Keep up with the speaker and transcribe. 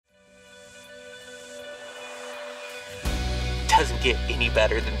doesn't get any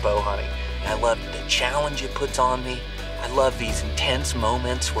better than bow hunting. And I love the challenge it puts on me. I love these intense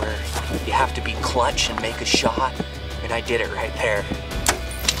moments where you have to be clutch and make a shot. And I did it right there.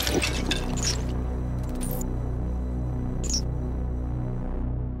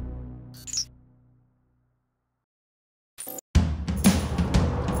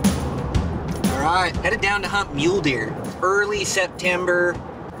 Alright, headed down to hunt mule deer. Early September,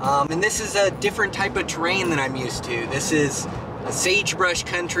 and this is a different type of terrain than I'm used to. This is a sagebrush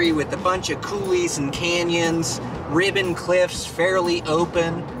country with a bunch of coulees and canyons, ribbon cliffs, fairly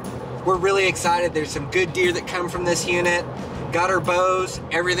open. We're really excited. There's some good deer that come from this unit. Got our bows,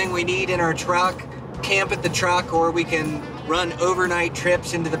 everything we need in our truck, camp at the truck, or we can run overnight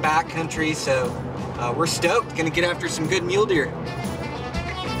trips into the backcountry. So we're stoked, gonna get after some good mule deer.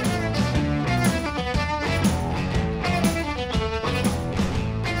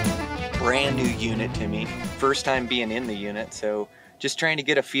 Brand new unit to me. First time being in the unit, so just trying to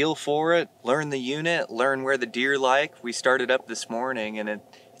get a feel for it, learn the unit, learn where the deer like. We started up this morning and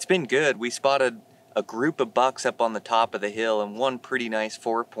it's been good. We spotted a group of bucks up on the top of the hill and one pretty nice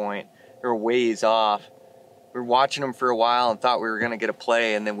 4-point. They were ways off. We were watching them for a while and thought we were gonna get a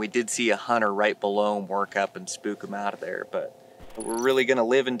play, and then we did see a hunter right below them work up and spook them out of there. But we're really gonna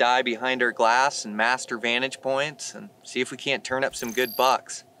live and die behind our glass and master vantage points and see if we can't turn up some good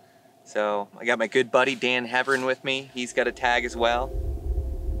bucks. So I got my good buddy Dan Heverin with me. He's got a tag as well.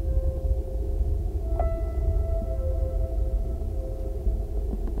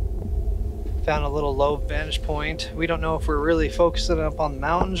 Found a little low vantage point. We don't know if we're really focusing up on the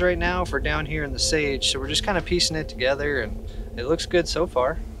mountains right now, if we're down here in the sage. So we're just kind of piecing it together, and it looks good so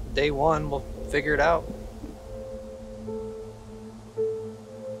far. Day one, we'll figure it out.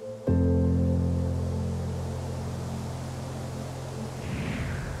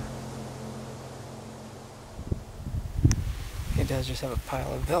 He does just have a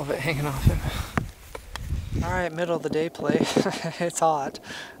pile of velvet hanging off him. All right, middle of the day play. It's hot.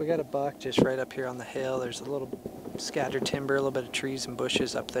 We got a buck just right up here on the hill. There's a little scattered timber, a little bit of trees and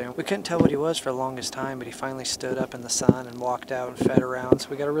bushes up there. We couldn't tell what he was for the longest time, but he finally stood up in the sun and walked out and fed around. So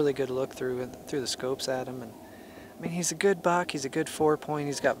we got a really good look through the scopes at him. And I mean, he's a good buck. He's a good 4-point.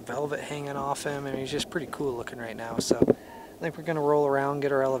 He's got velvet hanging off him, and he's just pretty cool looking right now. So I think we're gonna roll around,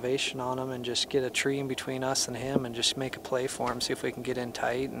 get our elevation on him, and just get a tree in between us and him and just make a play for him, see if we can get in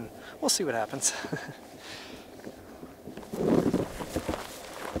tight, and we'll see what happens.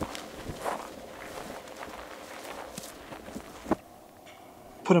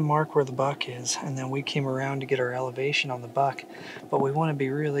 Put a mark where the buck is, and then we came around to get our elevation on the buck, but we want to be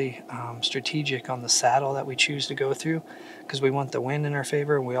really strategic on the saddle that we choose to go through, because we want the wind in our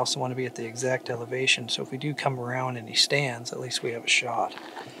favor, and we also want to be at the exact elevation. So if we do come around and he stands, at least we have a shot.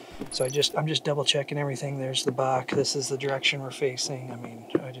 So I'm just double checking everything. There's the buck, this is the direction we're facing. I mean,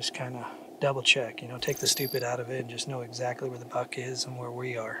 I just kind of double check, you know, take the stupid out of it and just know exactly where the buck is and where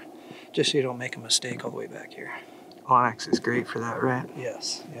we are, just so you don't make a mistake all the way back here. Onyx is great for that, right?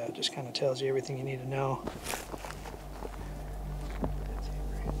 Yes. Yeah, it just kind of tells you everything you need to know.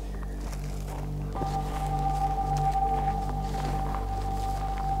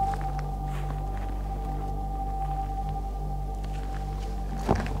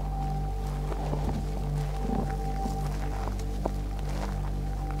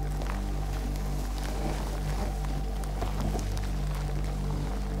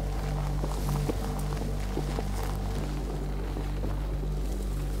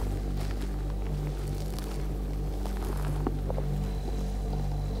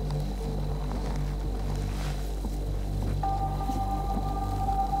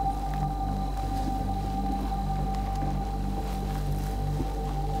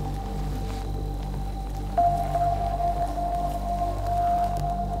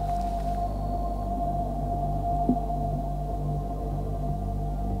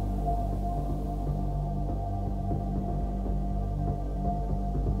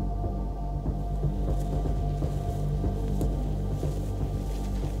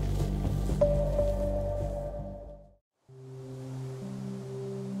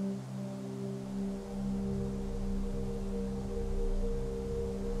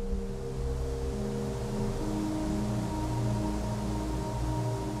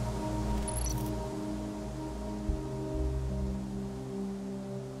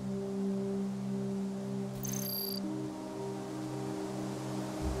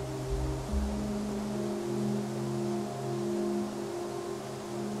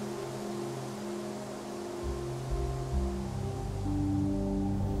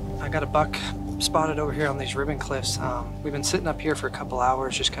 I got a buck spotted over here on these ribbon cliffs. We've been sitting up here for a couple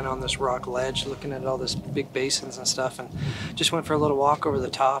hours just kind of on this rock ledge looking at all this big basins and stuff, and just went for a little walk over the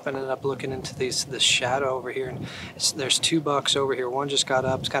top and ended up looking into this shadow over here. And there's 2 bucks over here. One just got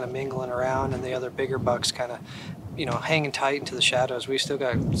up, it's kind of mingling around, and the other bigger buck's kind of, you know, hanging tight into the shadows. We still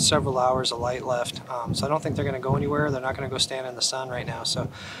got several hours of light left, so I don't think they're going to go anywhere. They're not going to go stand in the sun right now, so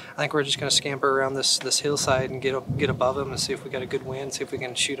I think we're just going to scamper around this hillside and get above them and see if we got a good wind, see if we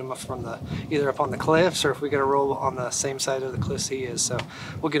can shoot them up from either up on the cliffs or if we got to roll on the same side of the cliffs he is. So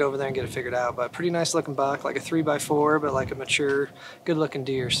we'll get over there and get it figured out. But pretty nice looking buck, like a 3x4, but like a mature, good looking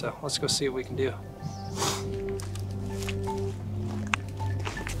deer. So let's go see what we can do.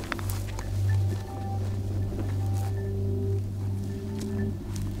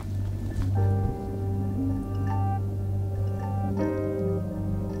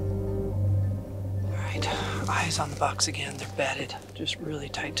 Eyes on the bucks again. They're bedded just really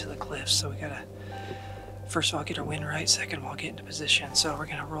tight to the cliffs, so we gotta first of all get our wind right, second of all get into position. So we're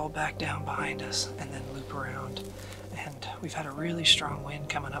gonna roll back down behind us and then loop around, and we've had a really strong wind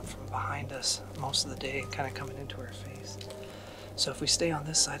coming up from behind us most of the day, kind of coming into our face. So if we stay on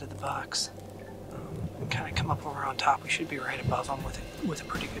this side of the bucks and kind of come up over on top, we should be right above them with a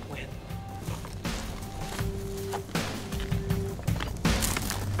pretty good wind.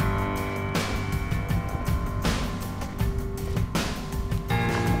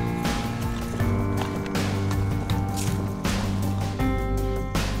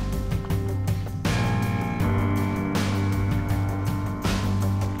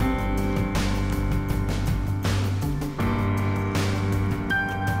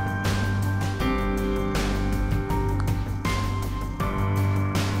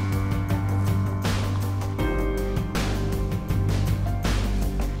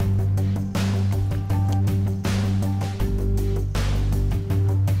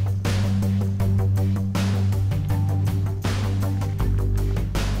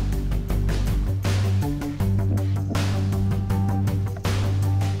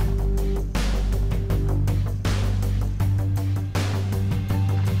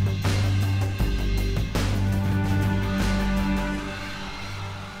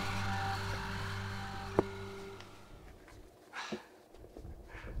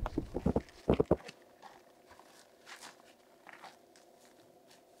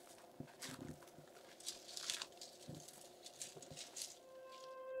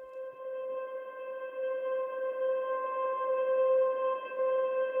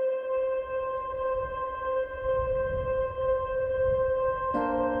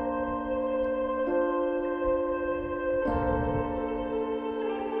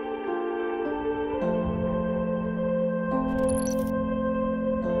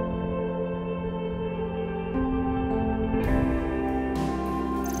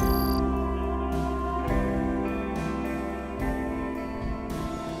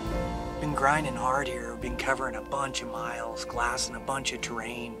 Grinding hard here. We've been covering a bunch of miles, glassing a bunch of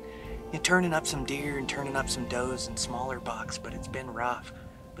terrain, and turning up some deer and turning up some does and smaller bucks, but it's been rough.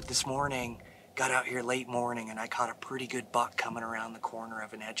 But this morning, got out here late morning and I caught a pretty good buck coming around the corner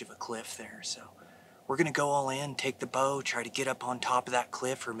of an edge of a cliff there. So we're gonna go all in, take the bow, try to get up on top of that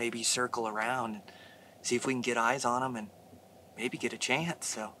cliff or maybe circle around and see if we can get eyes on them and maybe get a chance.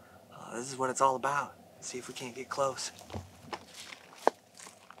 So this is what it's all about. See if we can't get close.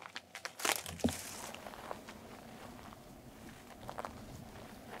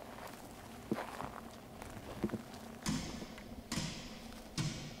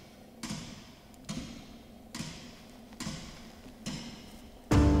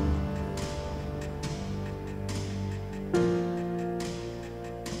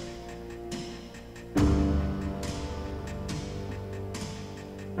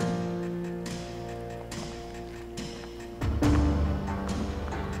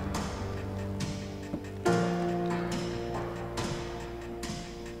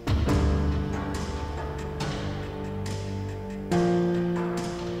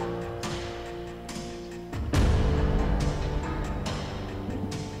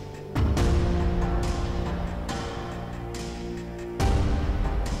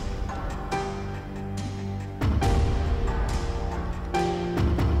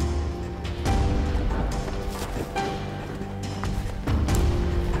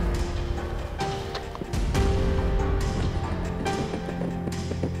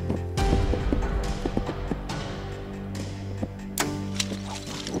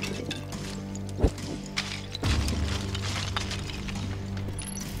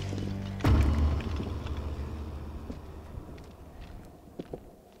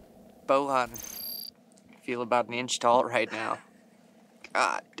 Bow hunting. Feel about an inch tall right now.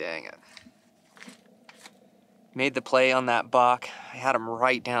 God dang it. Made the play on that buck. I had him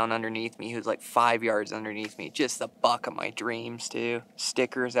right down underneath me. He was like 5 yards underneath me. Just the buck of my dreams, too.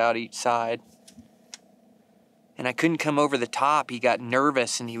 Stickers out each side. And I couldn't come over the top. He got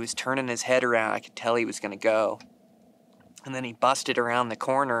nervous and he was turning his head around. I could tell he was going to go. And then he busted around the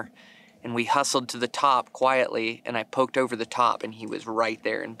corner and we hustled to the top quietly, and I poked over the top and he was right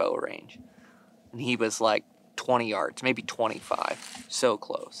there in bow range. And he was like 20 yards, maybe 25. So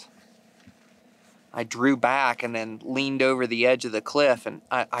close. I drew back and then leaned over the edge of the cliff, and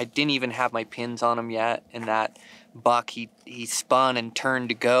I didn't even have my pins on him yet. And that buck, he spun and turned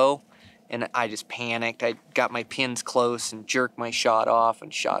to go, and I just panicked. I got my pins close and jerked my shot off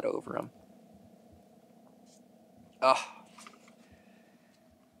and shot over him. Oh.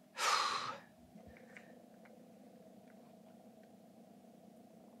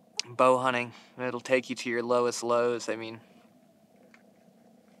 Bow hunting, it'll take you to your lowest lows. I mean,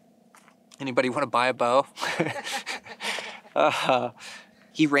 anybody want to buy a bow?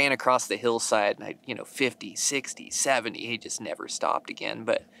 He ran across the hillside, and 50, 60, 70, he just never stopped again.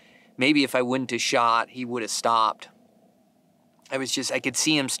 But maybe if I wouldn't have shot, he would have stopped. I could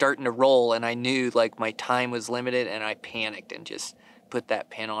see him starting to roll, and I knew like my time was limited, and I panicked and just put that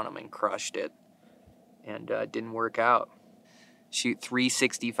pin on him and crushed it. And it didn't work out. Shoot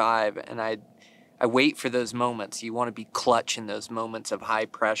 365, and I wait for those moments. You want to be clutch in those moments of high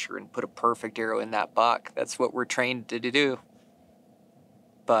pressure and put a perfect arrow in that buck. That's what we're trained to do.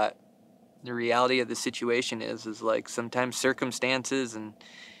 But the reality of the situation is like sometimes circumstances, and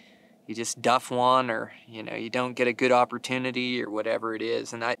you just duff one, or you don't get a good opportunity or whatever it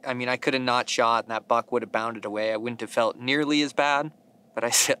is. And I mean I could have not shot and that buck would have bounded away. I wouldn't have felt nearly as bad, but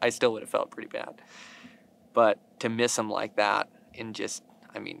I still would have felt pretty bad. But to miss him like that, and just,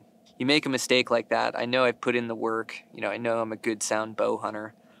 you make a mistake like that. I know I've put in the work. I know I'm a good sound bow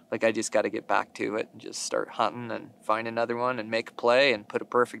hunter. Like, I just got to get back to it and just start hunting and find another one and make a play and put a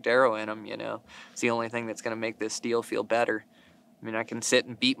perfect arrow in him, It's the only thing that's going to make this deal feel better. I can sit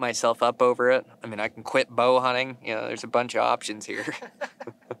and beat myself up over it. I can quit bow hunting. There's a bunch of options here.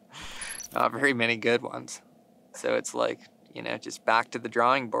 Not very many good ones. So it's like, just back to the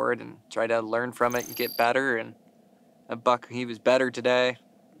drawing board and try to learn from it and get better. And a buck, he was better today.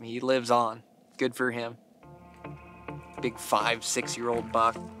 He lives on. Good for him. Big 5-6-year-old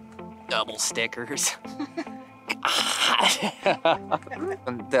buck. Double stickers.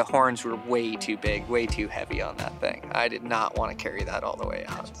 The horns were way too big, way too heavy on that thing. I did not want to carry that all the way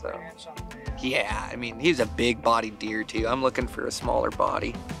out. So, yeah, he's a big-bodied deer too. I'm looking for a smaller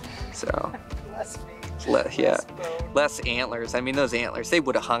body. So, less antlers. Those antlers, they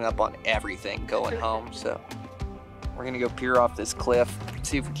would have hung up on everything going home. So, we're gonna go peer off this cliff,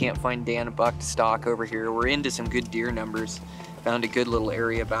 see if we can't find Dan a buck to stalk over here. We're into some good deer numbers. Found a good little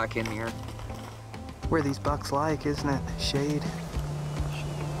area back in here. Where these bucks like, isn't it? Shade.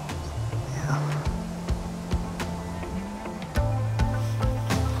 Yeah.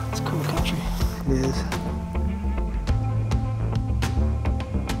 It's cool country. It is.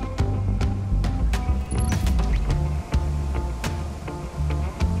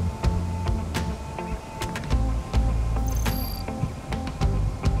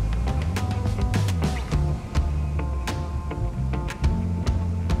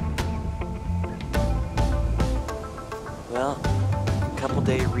 Well,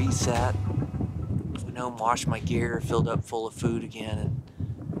 couple-day reset. Went home, washed my gear, filled up full of food again,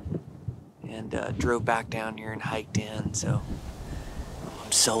 and drove back down here and hiked in. So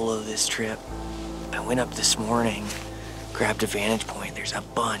I'm solo this trip. I went up this morning, grabbed a vantage point. There's a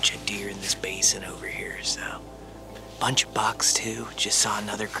bunch of deer in this basin over here. So a bunch of bucks too. Just saw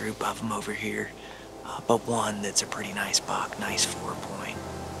another group of them over here, but one that's a pretty nice buck, nice 4-point,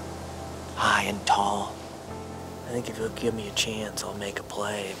 high and tall. I think if he'll give me a chance, I'll make a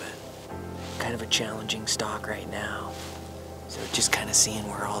play, but kind of a challenging stalk right now. So just kind of seeing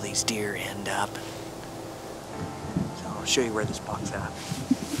where all these deer end up. So I'll show you where this buck's at.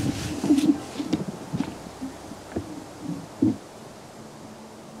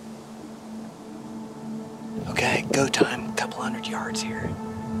 Okay, go time, a couple 100 yards here.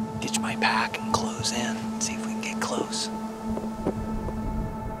 Ditch my pack and close in, see if we can get close.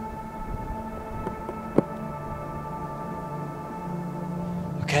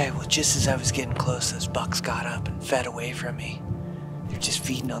 Okay, well, just as I was getting close, those bucks got up and fed away from me. They're just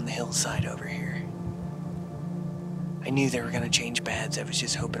feeding on the hillside over here. I knew they were gonna change beds. I was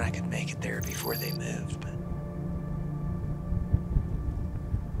just hoping I could make it there before they moved, but...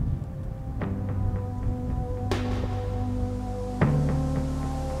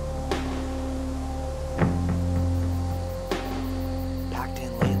 Packed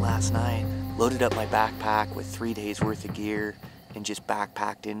in late last night. loaded up my backpack with 3 days worth of gear and just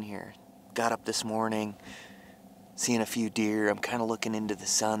backpacked in here. Got up this morning, seeing a few deer. I'm kind of looking into the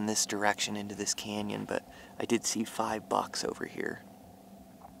sun this direction into this canyon, but I did see 5 bucks over here.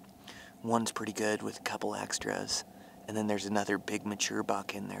 One's pretty good with a couple extras, and then there's another big mature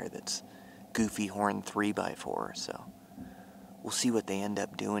buck in there that's goofy horn 3x4, so we'll see what they end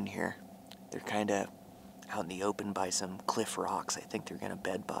up doing here. They're kind of out in the open by some cliff rocks. I think they're going to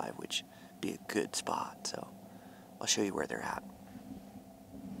bed by, which would be a good spot, so I'll show you where they're at.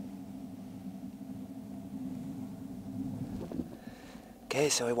 Okay,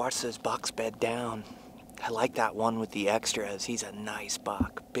 so I watched those bucks bed down. I like that one with the extras. He's a nice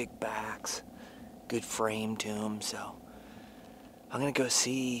buck, big backs, good frame to him, so I'm gonna go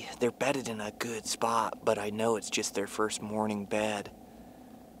see. They're bedded in a good spot, but I know it's just their first morning bed.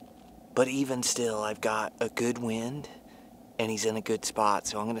 But even still, I've got a good wind and he's in a good spot,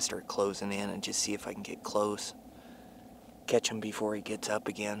 so I'm gonna start closing in and just see if I can get close. Catch him before he gets up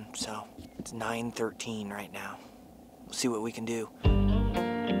again. So it's 9:13 right now. We'll see what we can do.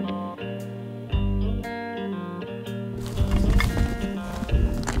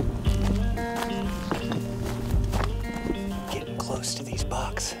 Getting close to these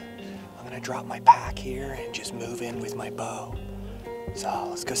bucks. I'm gonna drop my pack here and just move in with my bow. So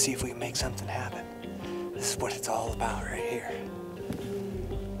let's go see if we can make something happen. This is what it's all about right here.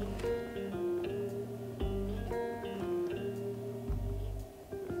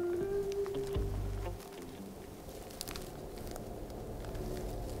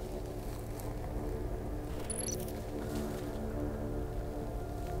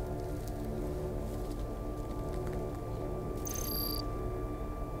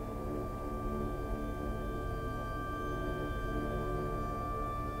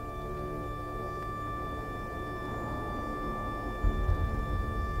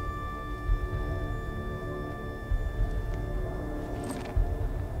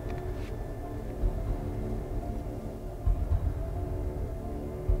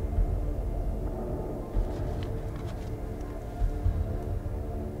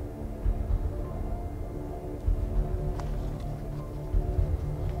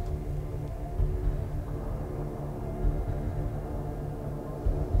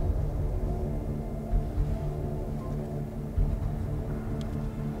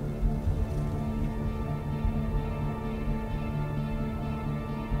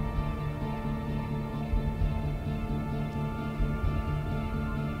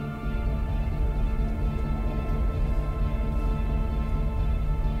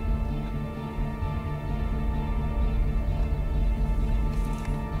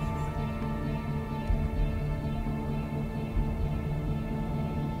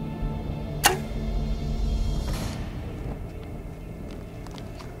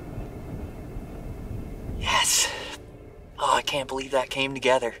 Oh, I can't believe that came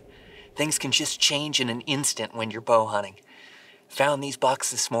together. Things can just change in an instant when you're bow hunting. Found these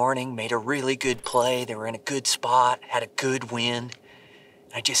bucks this morning, made a really good play. They were in a good spot, had a good wind.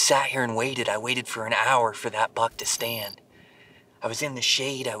 I just sat here and waited. I waited for an hour for that buck to stand. I was in the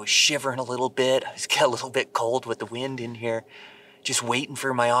shade, I was shivering a little bit. I was getting a little bit cold with the wind in here, just waiting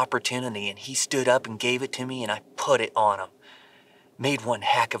for my opportunity, and he stood up and gave it to me, and I put it on him. Made one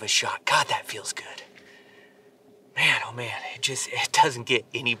heck of a shot. God, that feels good. Man, oh man, it doesn't get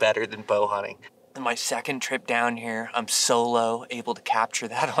any better than bow hunting. My second trip down here, I'm solo, able to capture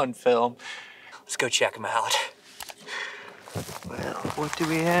that on film. Let's go check them out. Well, what do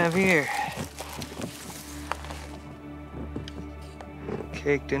we have here?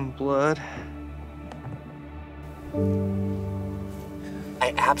 Caked in blood.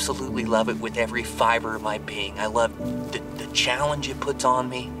 I absolutely love it with every fiber of my being. I love the challenge it puts on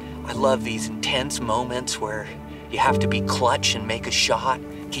me. I love these intense moments where you have to be clutch and make a shot,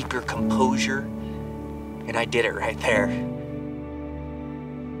 keep your composure, and I did it right there.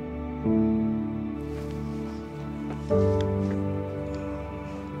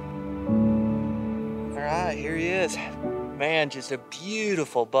 All right, here he is. Man, just a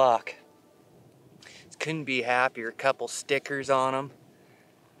beautiful buck. Couldn't be happier. A couple stickers on him.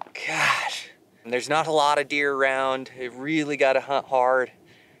 Gosh, there's not a lot of deer around. You really got to hunt hard.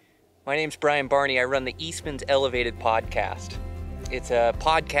 My name's Brian Barney. I run the Eastmans Elevated podcast. It's a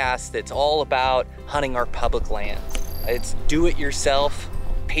podcast that's all about hunting our public lands. It's do it yourself,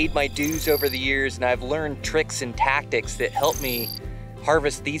 paid my dues over the years, and I've learned tricks and tactics that help me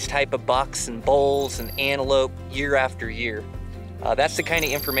harvest these type of bucks and bulls and antelope year after year. That's the kind of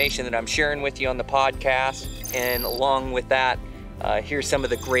information that I'm sharing with you on the podcast, and along with that, here's some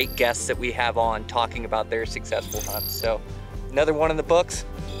of the great guests that we have on talking about their successful hunts. So another one in the books.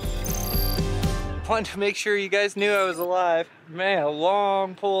 wanted to make sure you guys knew I was alive. Man, a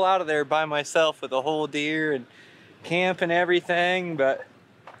long pull out of there by myself with a whole deer and camp and everything, but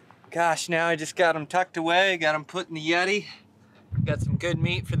gosh, now I just got them tucked away, got them put in the Yeti. Got some good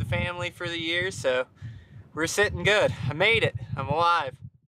meat for the family for the year, so we're sitting good. I made it. I'm alive.